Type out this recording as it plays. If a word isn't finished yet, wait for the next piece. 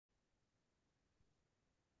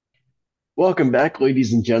Welcome back,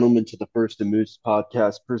 ladies and gentlemen, to the First and Moose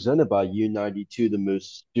podcast presented by U92, the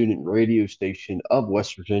Moose student radio station of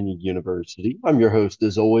West Virginia University. I'm your host,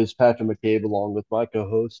 as always, Patrick McCabe, along with my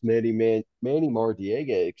co-host, Manny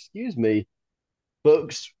Mardiega. Excuse me,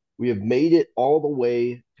 folks. We have made it all the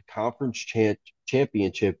way to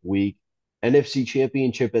championship week, NFC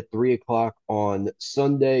Championship at 3 o'clock on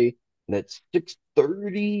Sunday, and at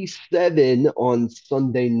 6:37 on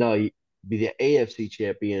Sunday night be the AFC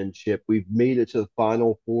Championship. We've made it to the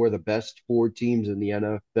Final Four, the best four teams in the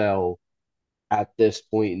NFL at this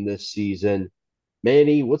point in this season.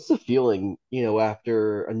 Manny, what's the feeling,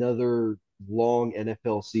 after another long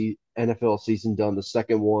NFL season done, the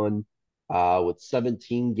second one with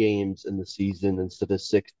 17 games in the season instead of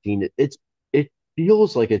 16. It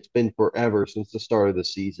feels like it's been forever since the start of the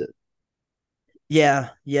season. Yeah.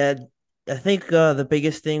 I think the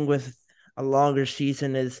biggest thing with a longer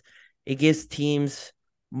season is it gives teams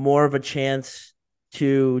more of a chance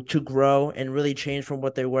to grow and really change from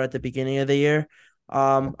what they were at the beginning of the year.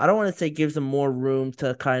 I don't want to say gives them more room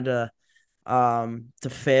to kind of to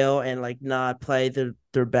fail and like not play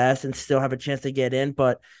their best and still have a chance to get in,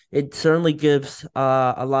 but it certainly gives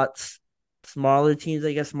a lot smaller teams,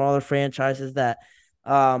 I guess, smaller franchises that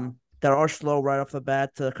are slow right off the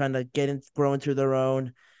bat to kind of grow into their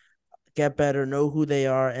own, get better, know who they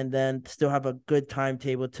are, and then still have a good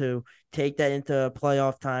timetable to take that into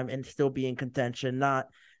playoff time and still be in contention, not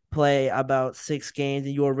play about 6 games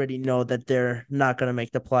and you already know that they're not going to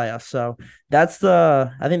make the playoffs. So I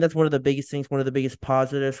think that's one of the biggest things, one of the biggest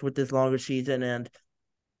positives with this longer season. And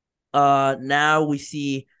now we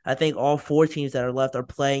see, I think all four teams that are left are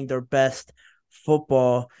playing their best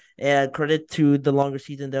football. And credit to the longer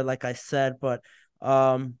season there, like I said. But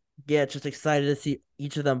yeah, just excited to see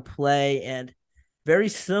each of them play, and very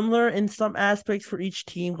similar in some aspects for each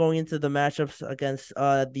team going into the matchups against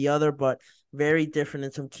the other, but very different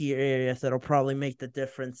in some key areas that'll probably make the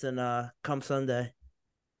difference in come Sunday.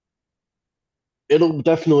 It'll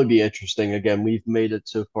definitely be interesting. Again, we've made it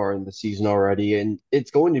so far in the season already, and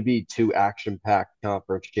it's going to be two action-packed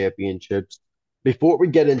conference championships. Before we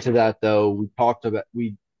get into that, though, we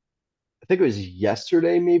I think it was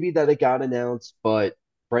yesterday maybe that it got announced, but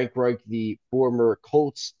Frank Reich, the former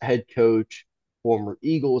Colts head coach, former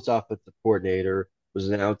Eagles offensive coordinator, was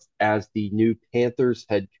announced as the new Panthers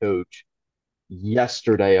head coach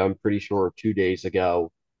yesterday. I'm pretty sure 2 days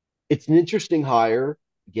ago. It's an interesting hire.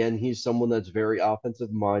 Again, he's someone that's very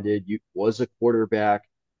offensive minded. You was a quarterback.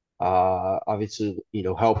 Obviously,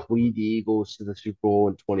 helped lead the Eagles to the Super Bowl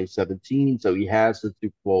in 2017. So he has the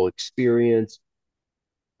Super Bowl experience.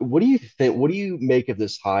 What do you think? What do you make of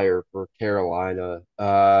this hire for Carolina?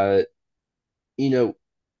 You know,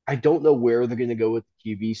 I don't know where they're going to go with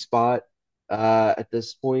the QB spot at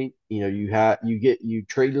this point. You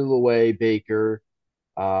traded away Baker.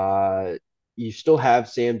 Uh, you still have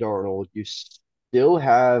Sam Darnold. You still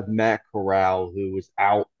have Matt Corral, who was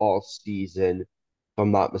out all season, if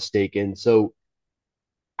I'm not mistaken. So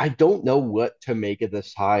I don't know what to make of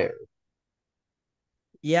this hire.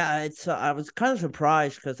 Yeah, it's I was kind of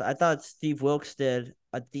surprised because I thought Steve Wilkes did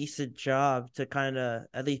a decent job to kind of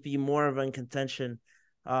at least be more of in contention,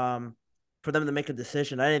 um, for them to make a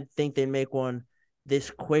decision. I didn't think they'd make one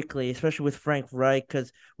this quickly, especially with Frank Reich,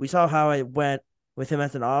 because we saw how it went with him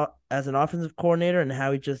as an offensive coordinator and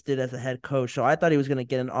how he just did as a head coach. So I thought he was going to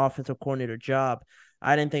get an offensive coordinator job.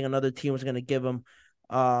 I didn't think another team was going to give him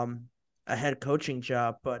um a head coaching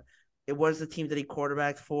job, but it was the team that he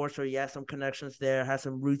quarterbacked for, so he has some connections there, has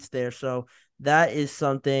some roots there. So that is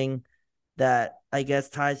something that I guess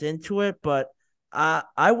ties into it. But I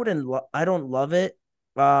don't love it,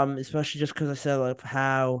 especially just because I said like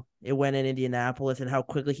how it went in Indianapolis and how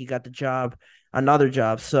quickly he got the job, another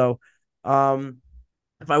job. So, um,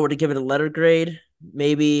 if I were to give it a letter grade,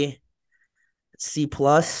 maybe C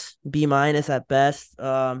plus, B minus at best.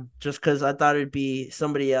 Just because I thought it'd be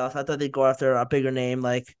somebody else. I thought they'd go after a bigger name,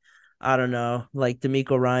 like I don't know, like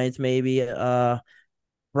D'Amico Ryan's maybe,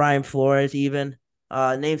 Brian Flores even,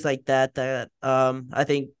 names like that I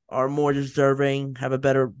think are more deserving, have a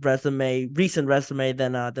better recent resume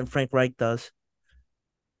than Frank Reich does.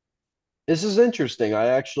 This is interesting. I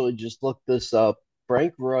actually just looked this up.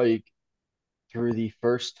 Frank Reich threw the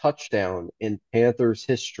first touchdown in Panthers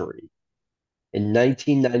history. In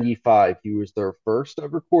 1995, he was their first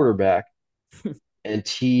ever quarterback, and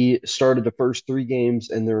he started the first three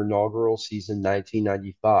games in their inaugural season,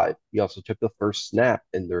 1995. He also took the first snap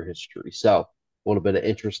in their history. So, a little bit of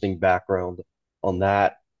interesting background on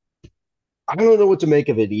that. I don't know what to make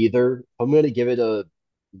of it either. I'm going to give it a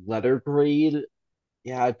letter grade.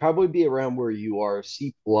 Yeah, I'd probably be around where you are,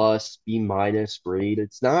 C plus, B minus grade.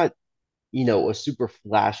 It's not. a super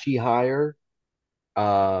flashy hire.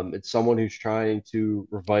 It's someone who's trying to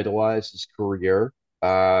revitalize his career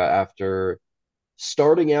after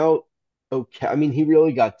starting out okay. I mean, he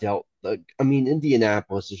really got dealt. Like, I mean,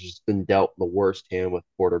 Indianapolis has just been dealt the worst hand with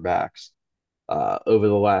quarterbacks over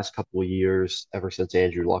the last couple of years, ever since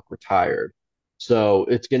Andrew Luck retired. So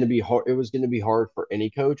it's going to be hard. It was going to be hard for any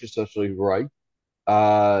coach, especially Reich.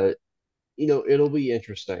 Uh, it'll be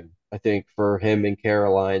interesting, I think, for him in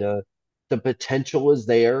Carolina. The potential is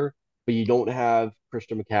there, but you don't have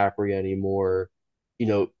Christian McCaffrey anymore.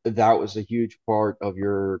 That was a huge part of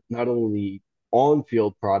your not only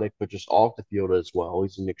on-field product, but just off the field as well.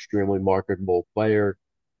 He's an extremely marketable player.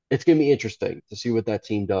 It's going to be interesting to see what that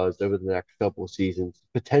team does over the next couple of seasons.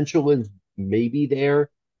 Potential is maybe there,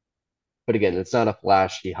 but again, it's not a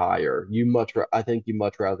flashy hire. I think you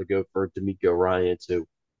much rather go for DeMeco Ryan too.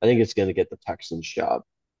 I think it's going to get the Texans job.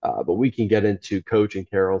 But we can get into coach and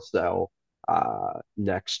carousel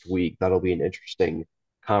next week. That'll be an interesting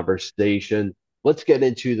conversation. Let's get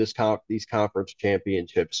into these conference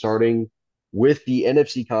championships, starting with the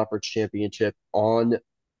NFC Conference Championship on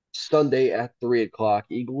Sunday at 3 o'clock.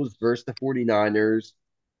 Eagles versus the 49ers.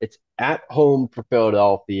 It's at home for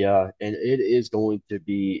Philadelphia, and it is going to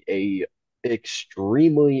be a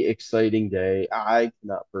extremely exciting day. I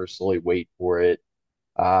cannot personally wait for it.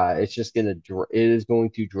 It is going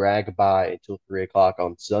to drag by until 3 o'clock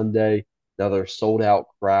on Sunday. Another sold out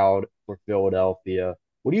crowd for Philadelphia.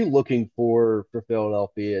 What are you looking for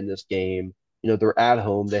Philadelphia in this game? They're at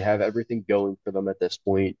home. They have everything going for them at this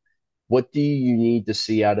point. What do you need to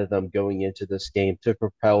see out of them going into this game to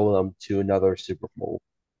propel them to another Super Bowl?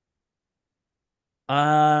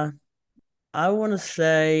 Uh, I want to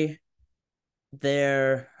say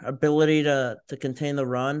their ability to contain the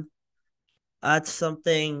run. That's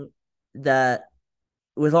something that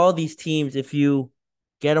with all these teams, if you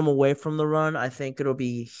get them away from the run, I think it'll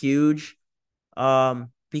be huge.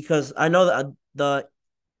 Because I know that the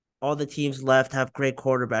all the teams left have great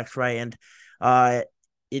quarterbacks, right? And uh,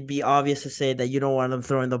 it'd be obvious to say that you don't want them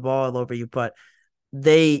throwing the ball all over you, but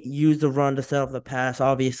they use the run to set up the pass,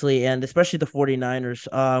 obviously, and especially the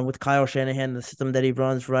 49ers with Kyle Shanahan, the system that he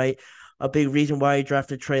runs, right? A big reason why he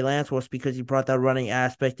drafted Trey Lance was because he brought that running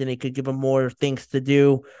aspect and he could give him more things to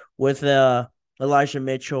do with Elijah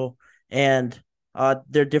Mitchell and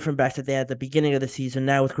their different backs that they had at the beginning of the season.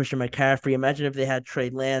 Now with Christian McCaffrey, imagine if they had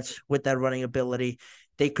Trey Lance with that running ability.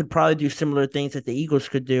 They could probably do similar things that the Eagles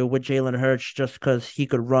could do with Jalen Hurts just because he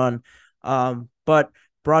could run. But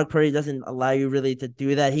Brock Purdy doesn't allow you really to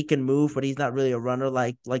do that. He can move, but he's not really a runner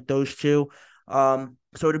like those two. So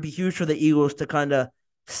it'd be huge for the Eagles to kind of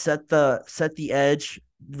set the edge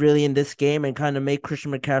really in this game and kind of make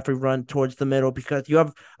Christian McCaffrey run towards the middle because you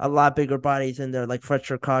have a lot bigger bodies in there like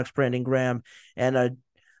Fletcher Cox, Brandon Graham, and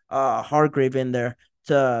Hargrave in there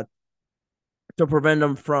to prevent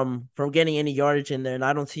him from getting any yardage in there. And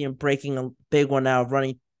I don't see him breaking a big one out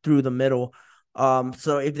running through the middle.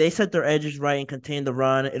 So if they set their edges right and contain the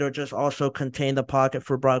run, it'll just also contain the pocket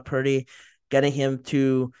for Brock Purdy, getting him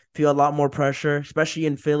to feel a lot more pressure, especially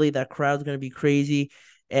in Philly. That crowd's going to be crazy.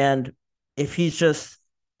 And if he's just,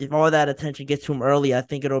 if all that attention gets to him early, I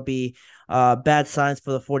think it'll be bad signs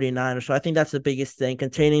for the 49ers. So I think that's the biggest thing,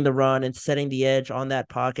 containing the run and setting the edge on that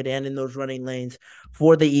pocket and in those running lanes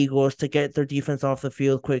for the Eagles to get their defense off the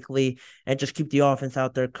field quickly and just keep the offense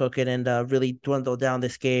out there cooking and really dwindle down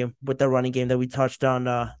this game with the running game that we touched on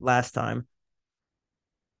last time.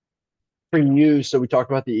 For you, so we talked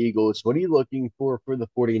about the Eagles. What are you looking for the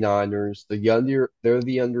 49ers? They're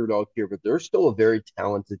the underdog here, but they're still a very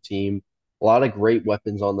talented team. A lot of great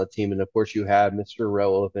weapons on the team. And of course, you have Mr.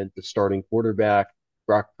 Relevant, the starting quarterback,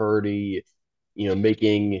 Brock Purdy,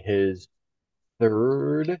 making his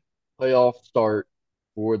third playoff start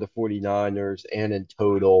for the 49ers and in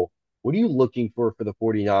total. What are you looking for the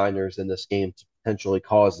 49ers in this game to potentially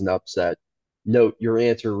cause an upset? Note your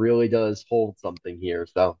answer really does hold something here.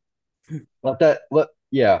 So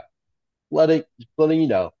yeah, letting you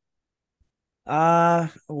know.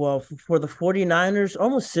 Well, for the 49ers,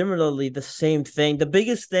 almost similarly the same thing. The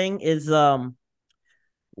biggest thing is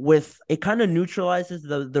with it kind of neutralizes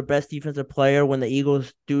their best defensive player when the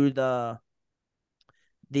Eagles do the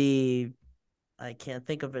I can't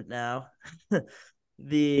think of it now.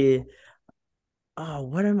 the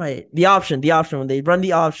what am I the option when they run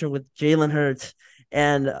the option with Jalen Hurts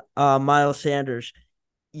and Miles Sanders.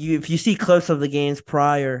 If you see clips of the games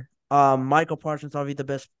prior, Michael Parsons obviously the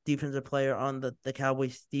best defensive player on the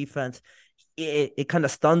Cowboys defense. It kind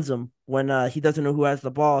of stuns him when he doesn't know who has the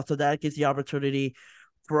ball. So that gives the opportunity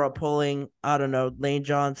for a pulling, I don't know, Lane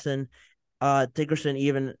Johnson, Dickerson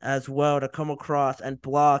even as well to come across and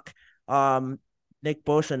block um Nick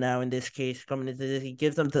Bosa now in this case coming into this. He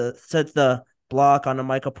gives them to sets the block on the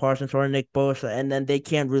Michael Parsons or Nick Bosa, and then they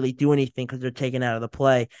can't really do anything because they're taken out of the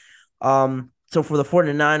play. So for the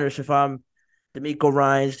 49ers, if I'm D'Amico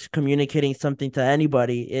Ryan's communicating something to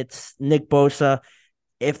anybody, it's Nick Bosa.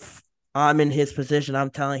 If I'm in his position, I'm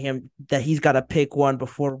telling him that he's got to pick one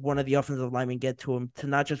before one of the offensive linemen get to him, to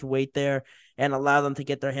not just wait there and allow them to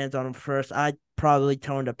get their hands on him first. I'd probably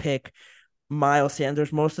tell him to pick Miles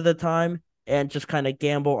Sanders most of the time and just kind of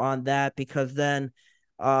gamble on that, because then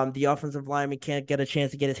the offensive lineman can't get a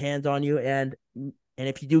chance to get his hands on you. And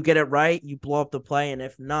if you do get it right, you blow up the play. And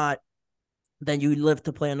if not, then you live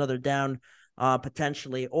to play another down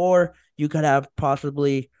potentially. Or you could have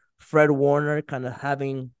possibly Fred Warner kind of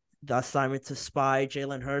having the assignment to spy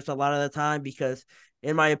Jalen Hurts a lot of the time, because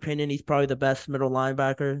in my opinion, he's probably the best middle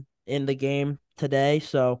linebacker in the game today.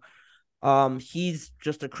 So he's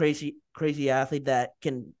just a crazy athlete that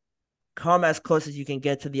can come as close as you can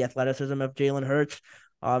get to the athleticism of Jalen Hurts.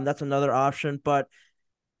 That's another option, but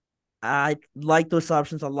I like those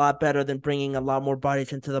options a lot better than bringing a lot more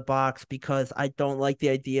bodies into the box, because I don't like the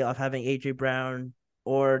idea of having AJ Brown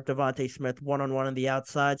or Devontae Smith one on one on the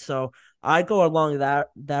outside. So I go along that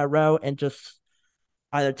route and just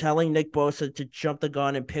either telling Nick Bosa to jump the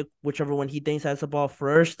gun and pick whichever one he thinks has the ball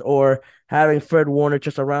first, or having Fred Warner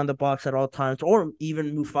just around the box at all times, or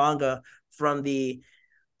even Mufanga from the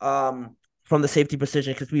safety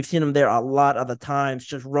position, because we've seen him there a lot of the times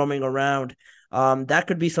just roaming around. That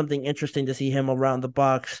could be something interesting to see him around the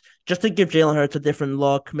box, just to give Jalen Hurts a different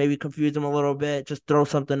look, maybe confuse him a little bit, just throw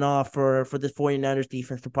something off for the 49ers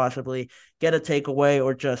defense to possibly get a takeaway,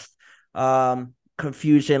 or just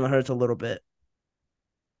confuse Jalen Hurts a little bit.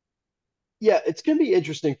 Yeah, it's going to be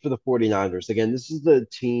interesting for the 49ers. Again, this is the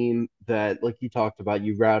team that, like you talked about,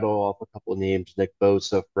 you rattle off a couple of names: Nick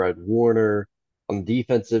Bosa, Fred Warner on the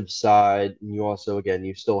defensive side. And you also, again,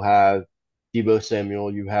 you still have Deebo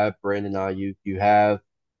Samuel, you have Brandon Ayuk, you have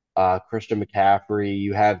Christian McCaffrey,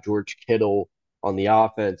 you have George Kittle on the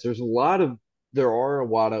offense. There are a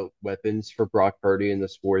lot of weapons for Brock Purdy in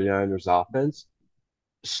this 49ers offense.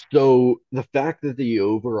 So the fact that the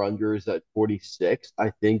over under is at 46,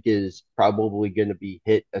 I think is probably going to be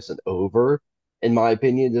hit as an over. In my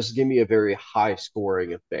opinion, this is going to be a very high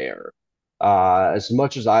scoring affair. As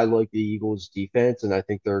much as I like the Eagles defense, and I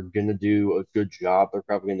think they're going to do a good job, they're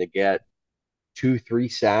probably going to get two, three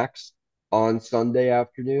sacks on Sunday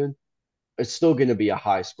afternoon. It's still going to be a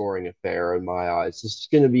high scoring affair in my eyes. This is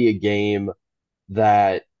going to be a game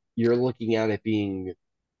that you're looking at it being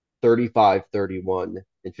 35-31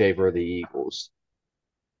 in favor of the Eagles.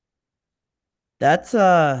 That's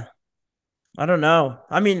I don't know.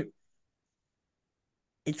 I mean,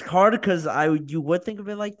 it's hard because I you would think of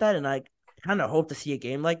it like that, and I kind of hope to see a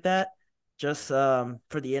game like that, just for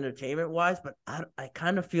the entertainment wise. But I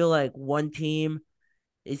kind of feel like one team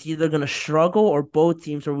is either gonna struggle, or both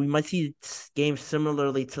teams, or we might see games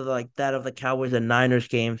similarly to like that of the Cowboys and Niners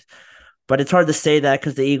games. But it's hard to say that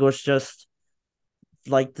because the Eagles just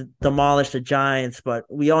like demolished the Giants, but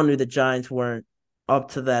we all knew the Giants weren't up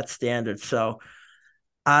to that standard. So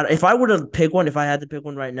if I were to pick one, if I had to pick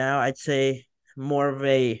one right now, I'd say more of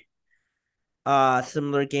a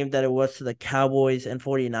similar game that it was to the Cowboys and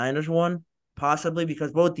 49ers one, possibly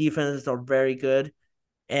because both defenses are very good.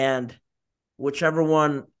 And whichever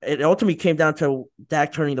one, it ultimately came down to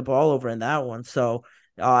Dak turning the ball over in that one. So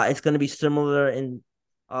it's going to be similar in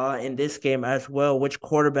this game as well. Which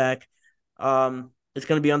quarterback is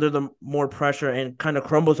going to be under the more pressure and kind of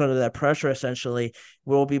crumbles under that pressure essentially?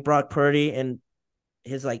 Will it be Brock Purdy and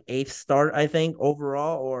his like eighth start, I think,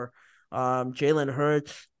 overall, or Jalen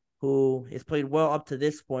Hurts, who has played well up to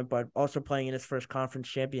this point, but also playing in his first conference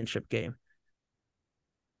championship game?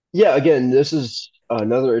 Yeah, again, this is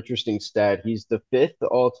another interesting stat. He's the fifth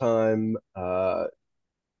all-time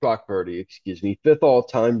Brock Purdy, excuse me, fifth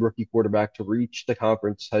all-time rookie quarterback to reach the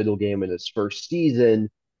conference title game in his first season.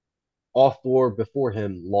 All four before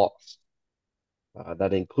him lost.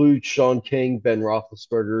 That includes Sean King, Ben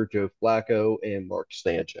Roethlisberger, Joe Flacco, and Mark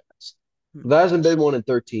Sanchez. Hmm. That hasn't been one in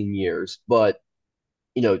 13 years, but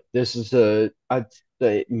this is I'd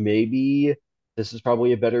say maybe this is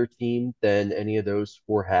probably a better team than any of those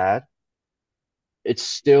four had. I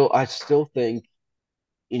still think,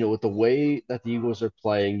 with the way that the Eagles are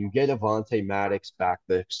playing, you get Avonte Maddox back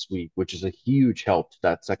this week, which is a huge help to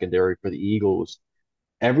that secondary for the Eagles.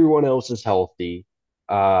 Everyone else is healthy.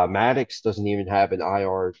 Maddox doesn't even have an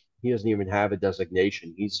IR. He doesn't even have a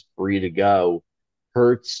designation. He's free to go.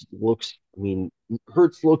 I mean,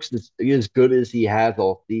 Hurts looks as good as he has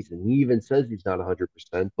all season. He even says he's not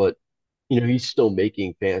 100%, but he's still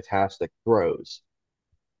making fantastic throws.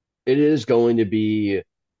 it is going to be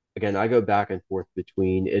again, I go back and forth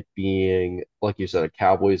between it being, like you said, a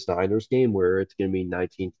Cowboys Niners game where it's going to be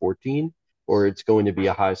 19-14, or it's going to be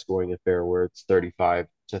a high scoring affair where it's 35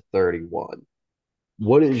 to 31.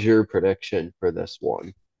 What is your prediction for this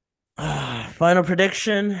one? Final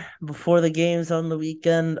prediction before the games on the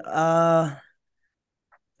weekend. God,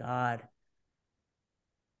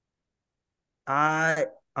 I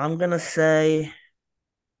I'm gonna say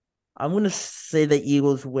I'm gonna say the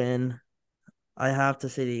Eagles win. I have to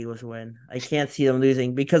say the Eagles win. I can't see them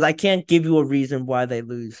losing because I can't give you a reason why they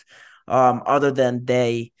lose, other than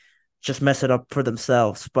they just mess it up for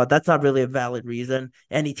themselves. But that's not really a valid reason.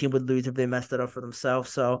 Any team would lose if they messed it up for themselves.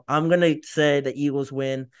 So I'm gonna say the Eagles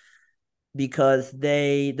win because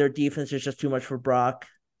their defense is just too much for Brock.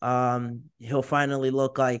 He'll finally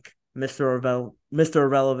look like Mr.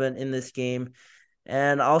 Irrelevant in this game,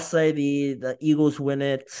 and I'll say the Eagles win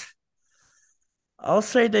it. I'll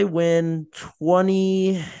say they win to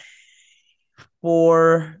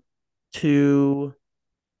 24 to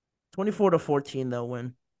 14. They'll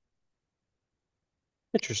win.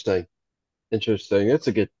 Interesting. Interesting. That's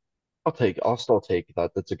a good, I'll still take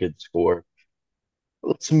that. That's a good score.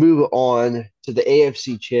 Let's move on to the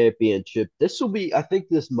AFC Championship. I think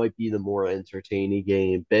this might be the more entertaining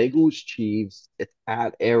game. Bengals Chiefs. It's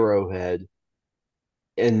at Arrowhead.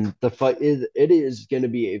 And it is going to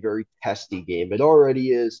be a very testy game. It already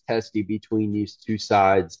is testy between these two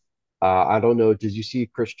sides. I don't know. Did you see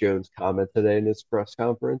Chris Jones' comment today in his press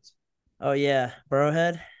conference? Oh yeah,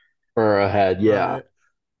 Burrowhead, For ahead, love yeah,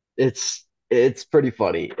 it. it's pretty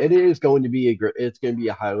funny. It's going to be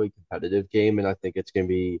a highly competitive game, and I think it's going to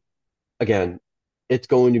be again, it's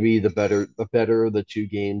going to be the better of the two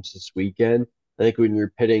games this weekend. I think when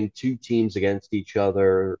you're pitting two teams against each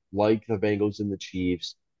other, like the Bengals and the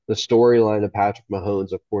Chiefs, the storyline of Patrick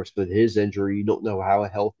Mahomes, of course, with his injury, you don't know how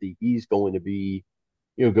healthy he's going to be,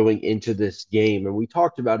 going into this game. And we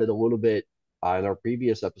talked about it a little bit in our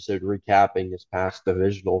previous episode, recapping this past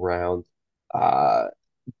divisional round. Uh,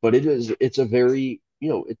 but it's a very,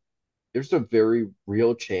 there's a very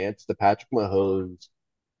real chance that Patrick Mahomes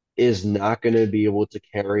is not going to be able to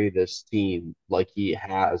carry this team like he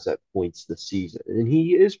has at points this season. And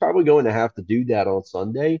he is probably going to have to do that on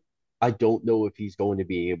Sunday. I don't know if he's going to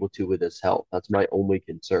be able to with his health. That's my only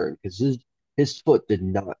concern because his foot did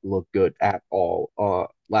not look good at all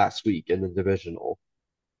last week in the divisional.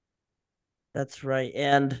 That's right.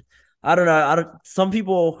 And I don't know. Some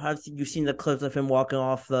people have you've seen the clips of him walking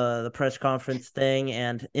off the press conference thing,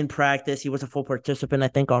 and in practice he was a full participant. I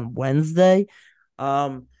think on Wednesday.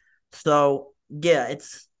 Um, so yeah,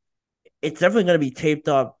 it's definitely going to be taped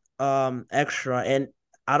up extra, and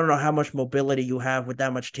I don't know how much mobility you have with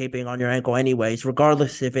that much taping on your ankle, anyways.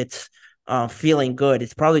 Regardless if it's feeling good,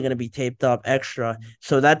 it's probably going to be taped up extra.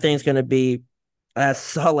 So that thing's going to be as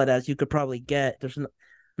solid as you could probably get. There's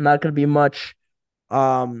not going to be much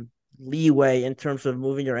um leeway in terms of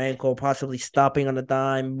moving your ankle, possibly stopping on a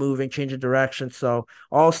dime, moving, changing direction. So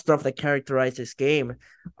all stuff that characterize this game.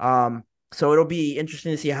 So it'll be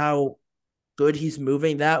interesting to see how good he's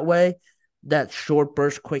moving that way. That short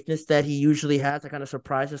burst quickness that he usually has that kind of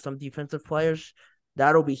surprises some defensive players.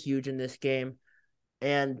 That'll be huge in this game.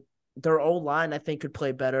 And their O line, I think, could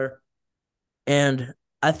play better. And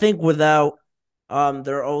I think without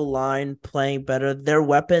their O line playing better, their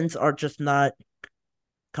weapons are just not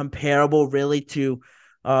comparable really to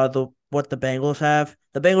the what the Bengals have.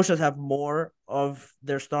 The Bengals just have more of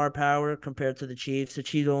their star power compared to the Chiefs. The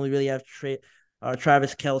Chiefs only really have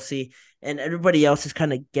Travis Kelce, and everybody else is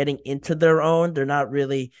kind of getting into their own. They're not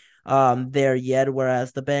really there yet.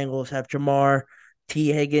 Whereas the Bengals have Jamar,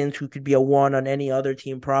 T. Higgins, who could be a one on any other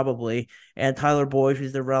team probably, and Tyler Boyd,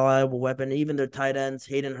 who's the reliable weapon. Even their tight ends,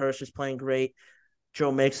 Hayden Hurst is playing great.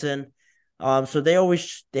 Joe Mixon. So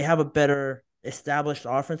they have a better established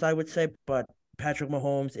offense, I would say, but Patrick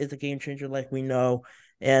Mahomes is a game changer, like we know,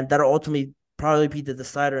 and that'll ultimately probably be the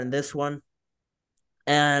decider in this one.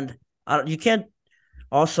 And you can't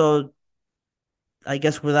also, I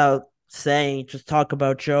guess, without saying, just talk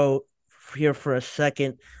about Joe here for a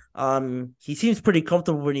second. He seems pretty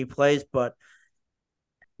comfortable when he plays, but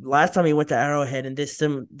last time he went to Arrowhead in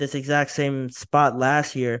this exact same spot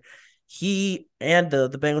last year, he and the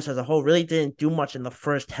Bengals as a whole really didn't do much in the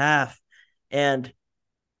first half. And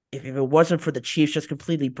if it wasn't for the Chiefs just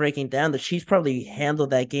completely breaking down, the Chiefs probably handled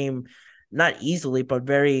that game not easily, but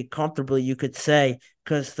very comfortably, you could say,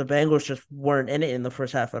 because the Bengals just weren't in it in the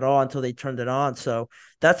first half at all until they turned it on. So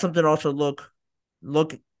that's something to also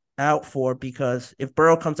look out for because if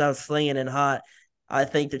Burrow comes out slinging and hot, I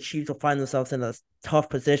think the Chiefs will find themselves in a tough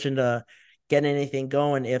position to get anything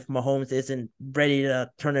going if Mahomes isn't ready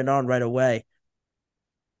to turn it on right away.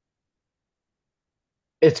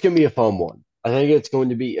 It's going to be a fun one. I think it's going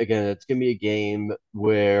to be, again, it's going to be a game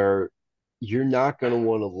where you're not going to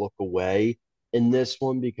want to look away in this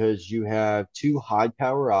one because you have two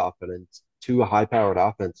high-powered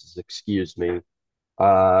offenses, excuse me.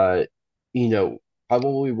 Uh, you know,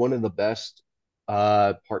 Probably one of the best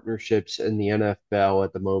partnerships in the NFL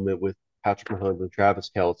at the moment with Patrick Mahomes and Travis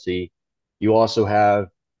Kelce. You also have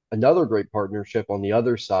another great partnership on the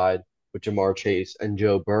other side with Jamar Chase and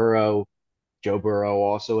Joe Burrow. Joe Burrow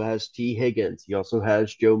also has T. Higgins. He also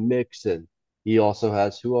has Joe Mixon. He also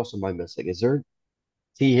has, who else am I missing? Is there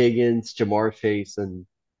T. Higgins, Jamar Chase, and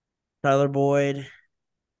Tyler Boyd.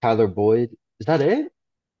 Tyler Boyd? Is that it?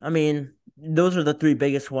 I mean, those are the three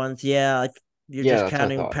biggest ones. Yeah, like you're Yeah, just that's what I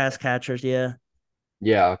counting thought. pass catchers. Yeah.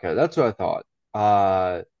 Yeah, okay, that's what I thought.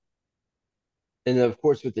 Uh, and then, of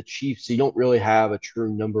course, with the Chiefs, you don't really have a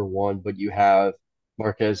true number one, but you have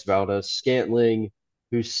Marquez Valdes-Scantling,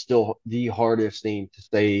 who's still the hardest name to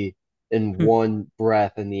say in one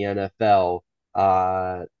breath in the NFL.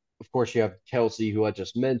 Of course, you have Kelsey, who I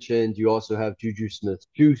just mentioned. You also have Juju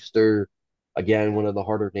Smith-Schuster, again, one of the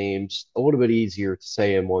harder names, a little bit easier to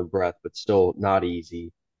say in one breath, but still not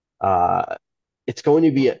easy. Uh, it's going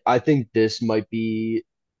to be, I think this might be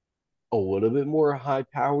a little bit more high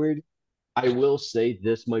powered. I will say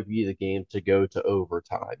this might be the game to go to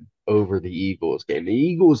overtime over the Eagles game. The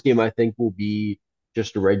Eagles game, I think, will be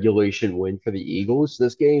just a regulation win for the Eagles.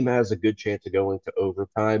 This game has a good chance of going to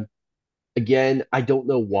overtime. Again, I don't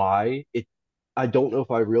know why. I don't know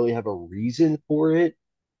if I really have a reason for it,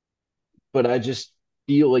 but I just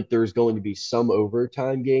feel like there's going to be some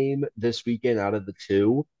overtime game this weekend out of the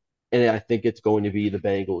two. And I think it's going to be the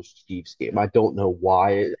Bengals Chiefs game. I don't know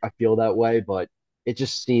why I feel that way, but it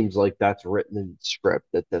just seems like that's written in the script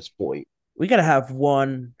at this point. We gotta have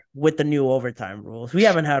one with the new overtime rules. We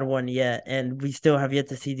haven't had one yet, and we still have yet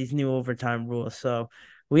to see these new overtime rules. So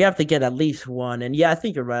we have to get at least one. And yeah, I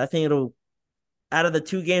think you're right. I think it'll out of the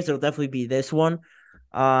two games, it'll definitely be this one.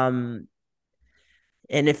 Um,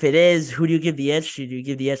 and if it is, who do you give the edge to? Do you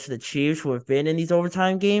give the edge to the Chiefs who have been in these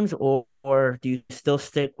overtime games, or do you still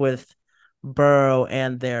stick with Burrow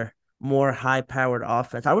and their more high powered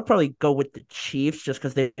offense? I would probably go with the Chiefs just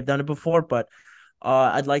because they've done it before, but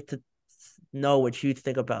I'd like to know what you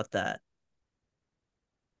think about that.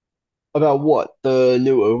 About what? The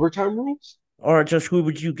new overtime rules? Or just who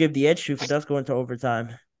would you give the edge to if it does go into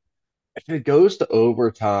overtime? If it goes to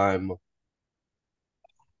overtime,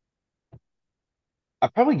 I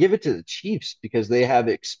probably give it to the Chiefs because they have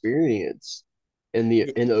experience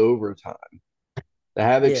in overtime. They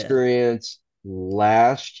have Yeah. experience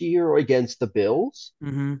last year against the Bills.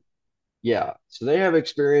 Mm-hmm. Yeah, so they have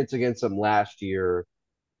experience against them last year.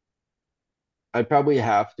 I probably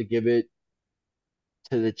have to give it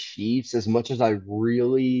to the Chiefs as much as I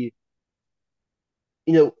really,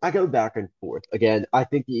 I go back and forth. Again, I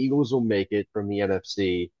think the Eagles will make it from the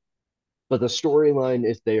NFC, but the storyline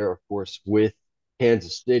is there, of course, with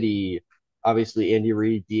Kansas City. Obviously, Andy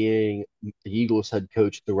Reid being the Eagles head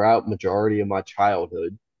coach throughout majority of my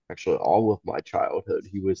childhood, actually all of my childhood,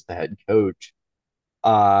 he was the head coach.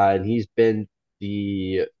 And he's been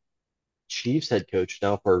the Chiefs head coach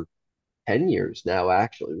now for 10 years now,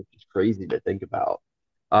 actually, which is crazy to think about.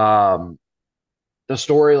 Um, the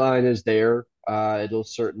storyline is there. It'll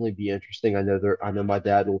certainly be interesting. I know my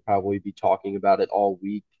dad will probably be talking about it all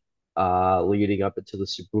week, leading up into the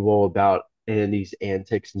Super Bowl about Andy's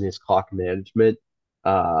antics and his clock management.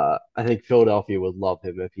 I think Philadelphia would love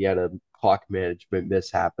him if he had a clock management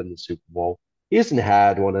mishap in the Super Bowl. He hasn't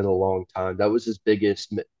had one in a long time. That was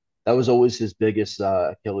always his biggest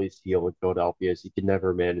Achilles heel in Philadelphia, is he could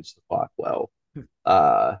never manage the clock well.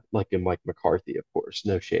 Like in Mike McCarthy, of course,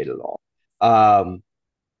 no shade at all. Um,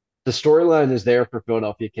 the storyline is there for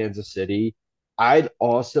Philadelphia, Kansas City. I'd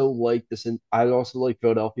also like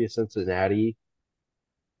Philadelphia, Cincinnati.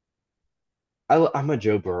 I'm a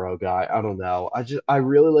Joe Burrow guy. I don't know. I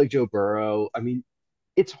really like Joe Burrow. I mean,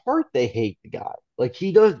 it's hard to hate the guy. Like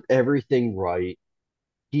he does everything right.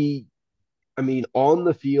 He, I mean, on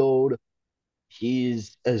the field,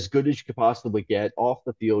 he's as good as you could possibly get. Off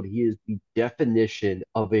the field, he is the definition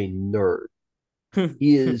of a nerd.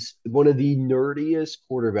 He is one of the nerdiest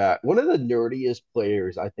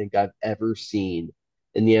players I think I've ever seen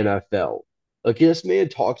in the NFL. Like this man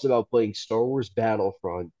talks about playing Star Wars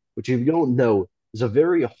Battlefront, which if you don't know, is a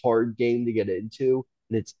very hard game to get into,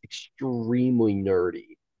 and it's extremely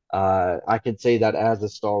nerdy. I can say that as a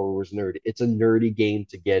Star Wars nerd, it's a nerdy game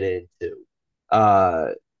to get into. Uh,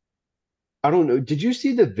 I don't know. Did you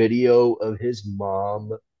see the video of his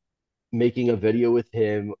mom making a video with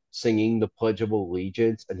him singing the Pledge of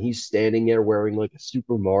Allegiance, and he's standing there wearing like a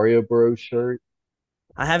Super Mario Bros. Shirt.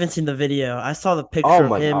 I haven't seen the video. I saw the Oh picture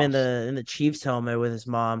of my him gosh. in the Chiefs helmet with his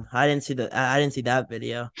mom. I didn't see that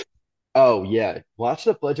video. Oh yeah, watch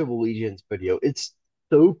the Pledge of Allegiance video. It's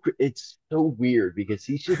so weird because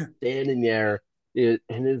he's just standing there, and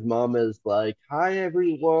his mom is like, "Hi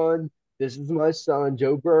everyone, this is my son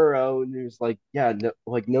Joe Burrow," and he's like, "Yeah, no,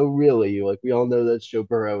 like no, really, like we all know that's Joe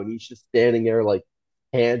Burrow," and he's just standing there like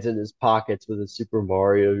hands in his pockets with a Super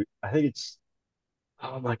Mario. I think it's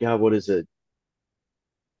oh my God, what is it?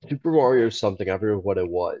 Super Mario something. I forget what it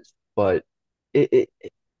was, but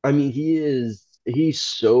I mean, he's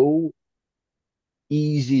so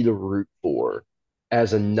easy to root for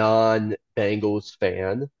as a non-Bengals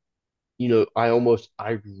fan.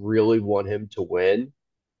 I really want him to win.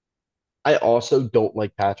 I also don't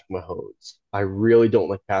like Patrick Mahomes. I really don't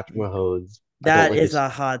like Patrick Mahomes. I don't That like is his a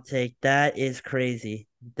hot take. That is crazy.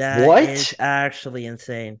 That is what? actually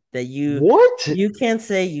insane. That What? you can't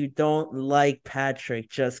say you don't like Patrick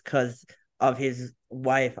just because of his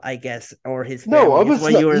wife, I guess, or his No, I family is was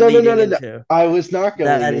what you not. were No, no, no, leading no, no. into. I was not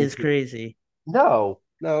going That is into. crazy. No,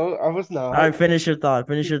 no, I was All not. right, finish your thought.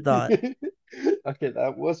 Finish your thought. Okay,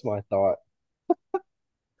 that was my thought.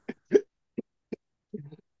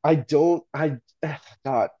 I don't. I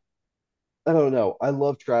God. I don't know. I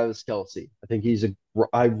love Travis Kelce.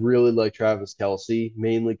 I really like Travis Kelce,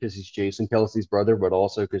 mainly because he's Jason Kelce's brother, but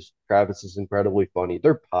also because Travis is incredibly funny.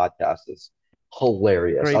 Their podcast is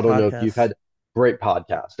hilarious. I Great don't know if you've podcast. had great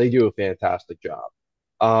podcasts. They do a fantastic job.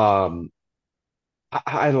 Um,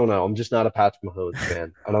 I don't know. I'm just not a Patrick Mahomes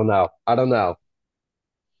fan. I don't know. I don't know.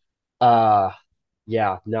 Uh,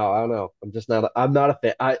 yeah, no, I don't know. I'm not a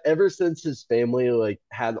fan. Ever since his family like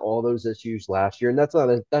had all those issues last year, and that's not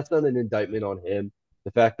an indictment on him.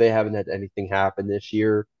 The fact they haven't had anything happen this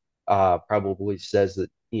year, probably says that,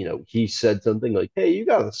 he said something like, "Hey, you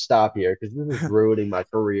gotta stop here because this is ruining my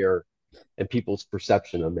career and people's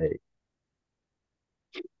perception of me."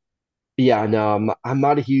 Yeah, no, I'm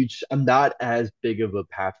not as big of a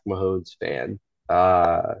Patrick Mahomes fan.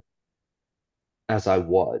 Uh, as I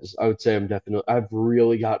was. I would say I've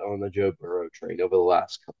really got on the Joe Burrow train over the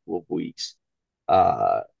last couple of weeks.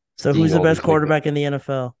 Uh, So seeing who's the all best these like quarterback in the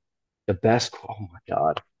NFL? the best. Oh my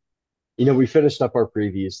God! We finished up our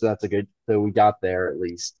previews, so that's a good. So we got there at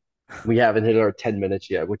least. We haven't hit our 10 minutes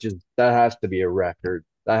yet, that has to be a record.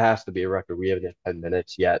 That has to be a record. We haven't hit 10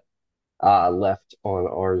 minutes yet. Left on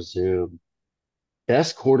our Zoom.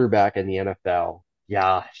 Best quarterback in the NFL.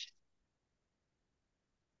 Gosh.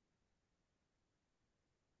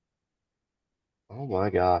 Oh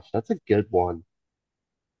my gosh, that's a good one.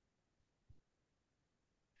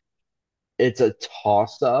 It's a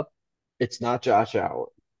toss up. It's not Josh Allen.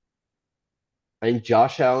 I think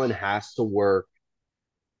Josh Allen has to work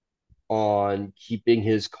on keeping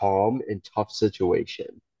his calm in tough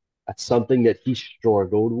situation. That's something that he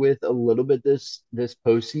struggled with a little bit this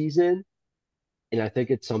postseason, and I think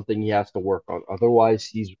it's something he has to work on. Otherwise,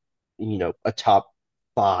 he's a top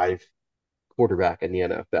five quarterback in the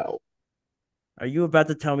NFL. Are you about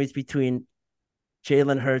to tell me it's between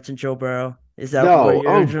Jalen Hurts and Joe Burrow? Is that what No,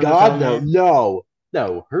 you're oh trying to tell God, no, me? no,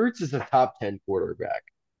 no. Hurts is a top 10 quarterback.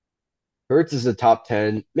 Hurts is a top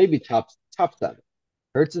 10, maybe top seven.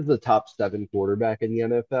 Hurts is the top seven quarterback in the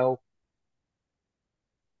NFL.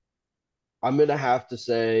 I'm gonna have to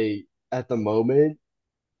say at the moment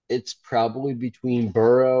it's probably between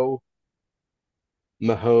Burrow,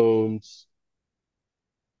 Mahomes,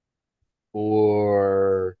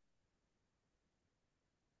 or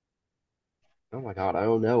oh my God, I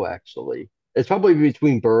don't know actually. It's probably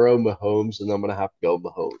between Burrow, Mahomes, and I'm gonna have to go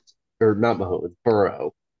Mahomes. Or not Mahomes,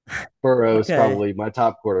 Burrow. Burrow is Okay. probably my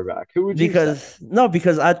top quarterback. Who would you say? Because no,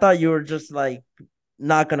 because I thought you were just like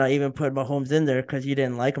not gonna even put Mahomes in there because you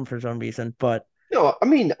didn't like him for some reason. But No, I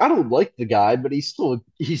mean, I don't like the guy, but he's still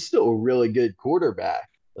a really good quarterback.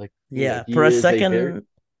 Like, yeah, he is a very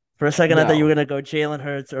for a second, I thought you were no. gonna go Jalen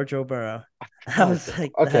Hurts or Joe Burrow. I Oh, was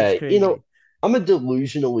like, that's okay. crazy. I'm a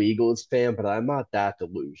delusional Eagles fan, but I'm not that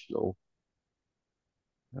delusional.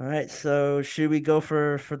 All right, so should we go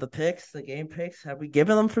for the picks, the game picks? Have we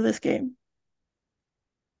given them for this game?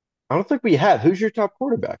 I don't think we have. Who's your top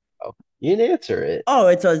quarterback, though? You didn't answer it. Oh,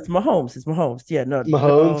 it's Mahomes. It's Mahomes. Yeah, no,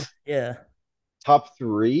 Mahomes, yeah. top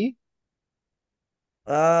three.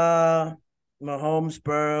 Uh, Mahomes,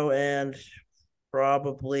 Burrow, and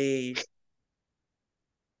probably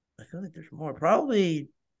I feel like there's more. Probably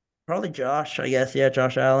Josh. I guess. Yeah,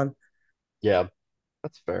 Josh Allen. Yeah,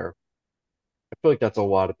 that's fair. I feel like that's a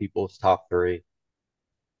lot of people's top three.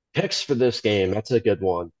 Picks for this game. That's a good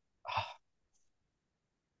one.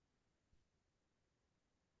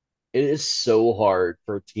 it is so hard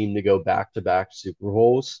for a team to go back to back Super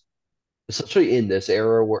Bowls, especially in this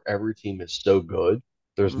era where every team is so good.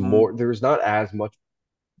 Hmm. There's not as much,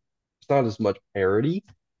 it's not as much parity.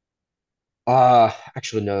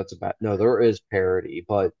 Actually, no, that's a bad, no, there is parity,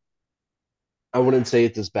 but I wouldn't say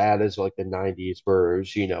it's as bad as like the 90s where it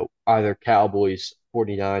was, either Cowboys,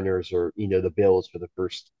 49ers, or, the Bills for the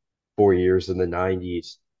first 4 years in the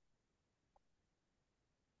 90s.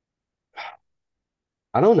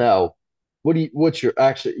 I don't know. What's your,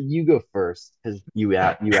 actually, you go first because you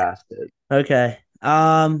asked it. Okay.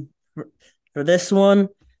 For this one,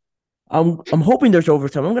 I'm hoping there's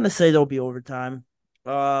overtime. I'm gonna say there'll be overtime.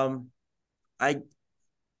 Um, I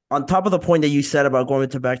on top of the point that you said about going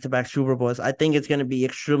to back Super Bowls, I think it's gonna be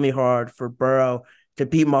extremely hard for Burrow to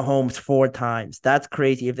beat Mahomes four times. That's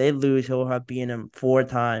crazy. If they lose, he'll have beaten him four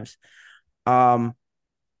times. Um,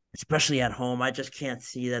 especially at home. I just can't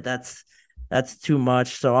see that. That's too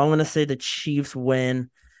much. So I'm gonna say the Chiefs win.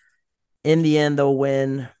 In the end, they'll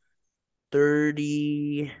win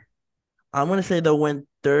 30. I'm gonna say they'll win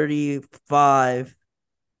 35-30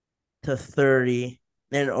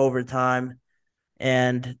 in overtime,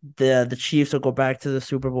 and the Chiefs will go back to the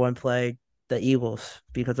Super Bowl and play the Eagles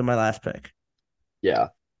because of my last pick. Yeah.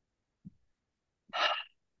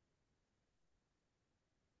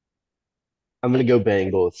 I'm gonna go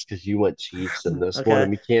Bengals because you went Chiefs in this one, Okay.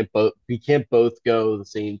 and we can't both go the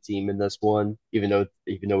same team in this one, even though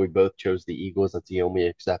we both chose the Eagles. That's the only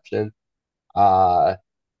exception. Uh,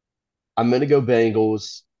 I'm gonna go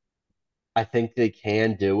Bengals. I think they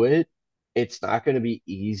can do it. It's not gonna be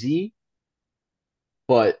easy,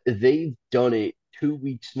 but they've done it 2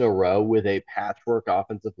 weeks in a row with a patchwork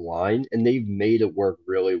offensive line, and they've made it work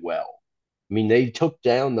really well. I mean, they took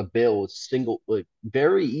down the Bills like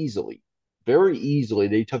very easily. Very easily,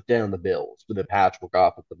 they took down the Bills with a patchwork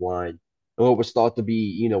offensive line. And what was thought to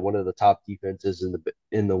be, one of the top defenses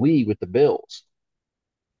in the league with the Bills.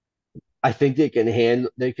 I think they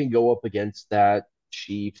can go up against that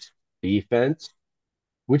Chiefs defense,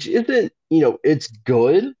 which isn't, it's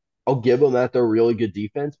good. I'll give them that they're really good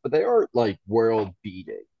defense, but they aren't like world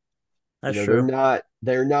beating. That's They're true. not,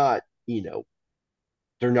 they're not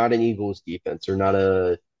an Eagles defense. They're not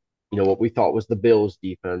what we thought was the Bills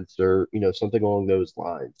defense or, something along those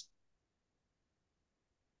lines.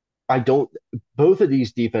 I don't, both of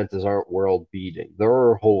these defenses aren't world beating. There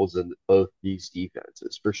are holes in both these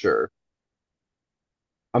defenses for sure.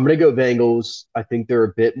 I'm going to go Bengals. I think they're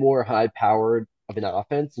a bit more high powered of an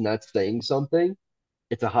offense, and that's saying something.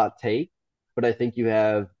 It's a hot take, but I think you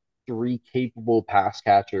have three capable pass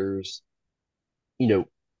catchers, you know,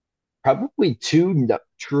 probably two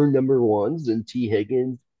true number ones in T.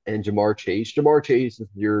 Higgins and Jamar Chase. Jamar Chase is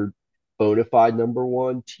your bona fide number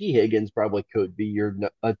one. T. Higgins probably could be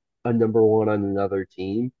a number one on another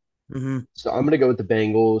team. Hmm. So I'm going to go with the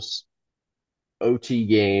Bengals OT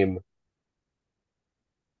game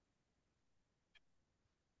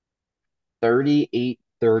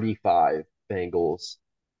 38-35 Bengals. It's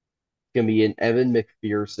going to be an Evan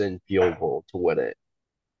McPherson field goal to win it.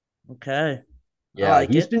 Okay. I Yeah, like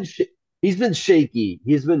it he's been shaky.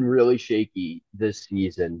 He's been really shaky this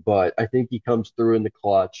season, but I think he comes through in the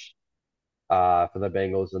clutch for the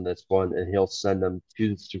Bengals in this one, and he'll send them to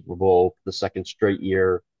the Super Bowl for the second straight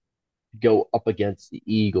year to go up against the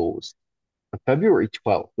Eagles on February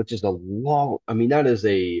 12th, which is a long, I mean, that's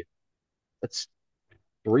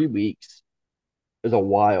 3 weeks. Is a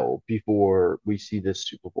while before we see this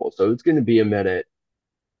Super Bowl. So it's going to be a minute,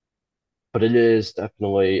 but it is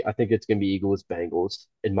definitely, I think it's going to be Eagles Bengals,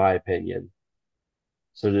 in my opinion.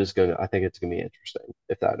 So I think it's gonna be interesting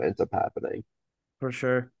if that ends up happening. for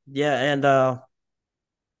sure. Yeah, and I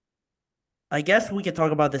guess we could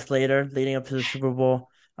talk about this later, leading up to the Super Bowl.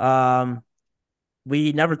 Um,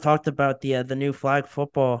 we never talked about the new flag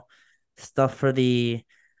football stuff for the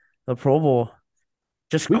Pro Bowl.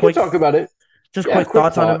 Just We could quick, talk about it. just Yeah, quick quick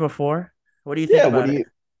thoughts on it thought. before. What do you think Yeah, what about do it? you?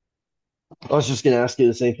 I was just gonna ask you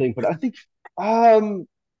the same thing, but I think, um,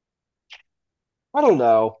 I don't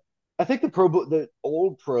know. I think the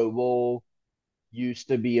old Pro Bowl used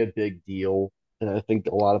to be a big deal, and I think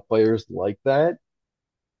a lot of players like that.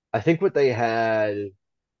 I think what they had,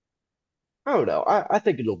 I don't know. I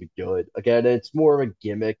think it'll be good. Again, it's more of a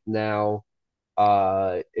gimmick now.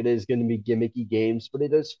 It is going to be gimmicky games, but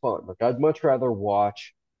it is fun. Like I'd much rather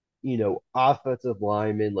watch, offensive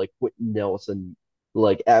linemen like Quentin Nelson,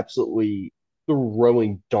 like absolutely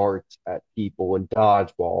throwing darts at people in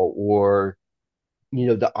dodgeball, or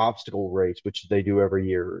the obstacle race, which they do every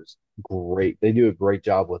year, is great. They do a great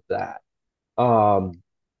job with that. I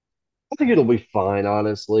think it'll be fine,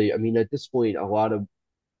 honestly. I mean, at this point, a lot of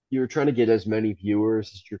you're trying to get as many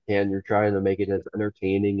viewers as you can. You're trying to make it as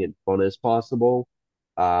entertaining and fun as possible.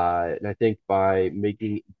 And I think by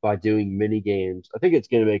doing mini games, I think it's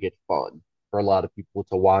going to make it fun for a lot of people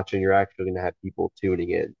to watch, and you're actually going to have people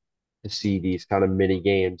tuning in to see these kind of mini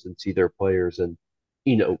games and see their players and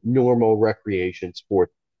normal recreation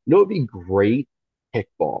sport. It'd be great?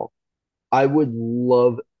 Kickball. I would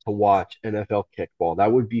love to watch NFL kickball.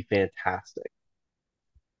 That would be fantastic.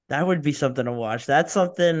 That would be something to watch. That's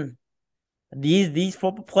something these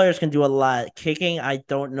football players can do a lot. Kicking, I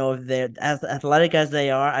don't know if they're as athletic as they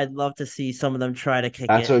are. I'd love to see some of them try to kick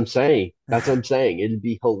That's it. what I'm saying. That's what I'm saying. It'd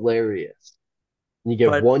be hilarious. You get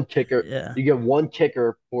But one kicker. yeah. You get one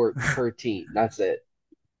kicker for per team. That's it.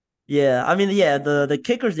 Yeah, I mean, yeah, the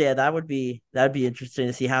kickers, yeah, that'd be interesting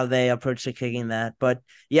to see how they approach the kicking that. But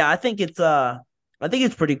yeah, I think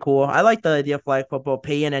it's pretty cool. I like the idea of flag football,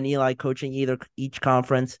 Peyton and Eli coaching each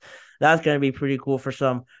conference. That's gonna be pretty cool for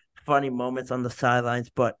some funny moments on the sidelines.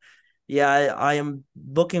 But yeah, I am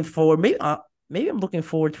looking forward. Maybe I'm looking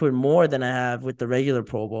forward to it more than I have with the regular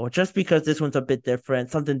Pro Bowl, just because this one's a bit different,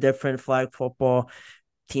 something different. Flag football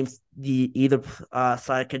teams, the either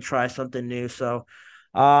side can try something new. So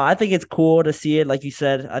I think it's cool to see it. Like you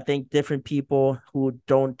said, I think different people who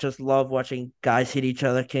don't just love watching guys hit each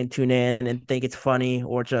other can tune in and think it's funny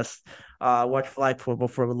or just watch flag football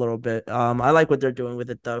for a little bit. I like what they're doing with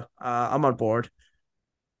it though. I'm on board.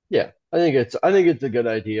 Yeah, I think it's a good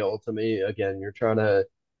idea. Ultimately, again, you're trying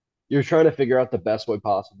to figure out the best way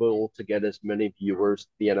possible to get as many viewers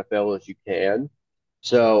to the NFL as you can.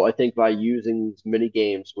 So I think by using these mini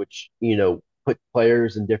games, which put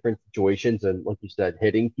players in different situations and, like you said,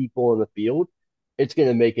 hitting people in the field, it's going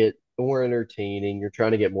to make it more entertaining. You're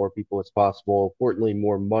trying to get more people as possible, importantly,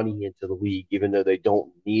 more money into the league, even though they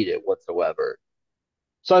don't need it whatsoever.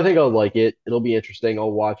 So I think I'll like it. It'll be interesting.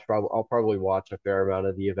 I'll probably watch a fair amount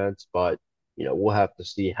of the events, but we'll have to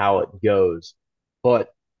see how it goes.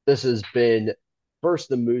 But this has been first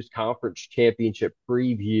the Moose Conference Championship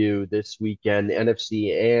preview this weekend, the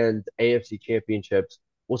NFC and AFC championships.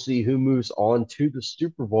 We'll see who moves on to the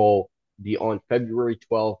Super Bowl be on February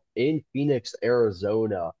 12th in Phoenix,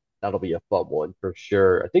 Arizona. That'll be a fun one for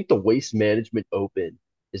sure. I think the Waste Management Open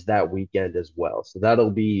is that weekend as well. So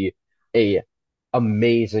that'll be a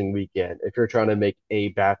amazing weekend if you're trying to make a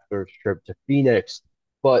bachelor's trip to Phoenix.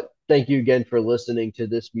 But thank you again for listening to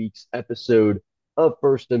this week's episode of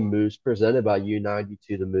First and Moose, presented by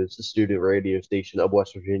U92 The Moose, the student radio station of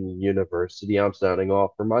West Virginia University. I'm signing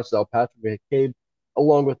off for myself, Patrick McCabe,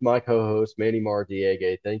 along with my co-host, Manny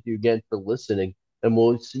Mardiege. Thank you again for listening, and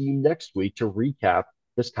we'll see you next week to recap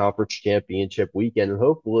this conference championship weekend. And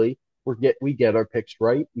hopefully we get our picks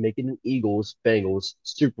right, making an Eagles Bengals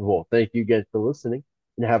Super Bowl. Thank you again for listening,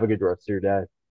 and have a good rest of your day.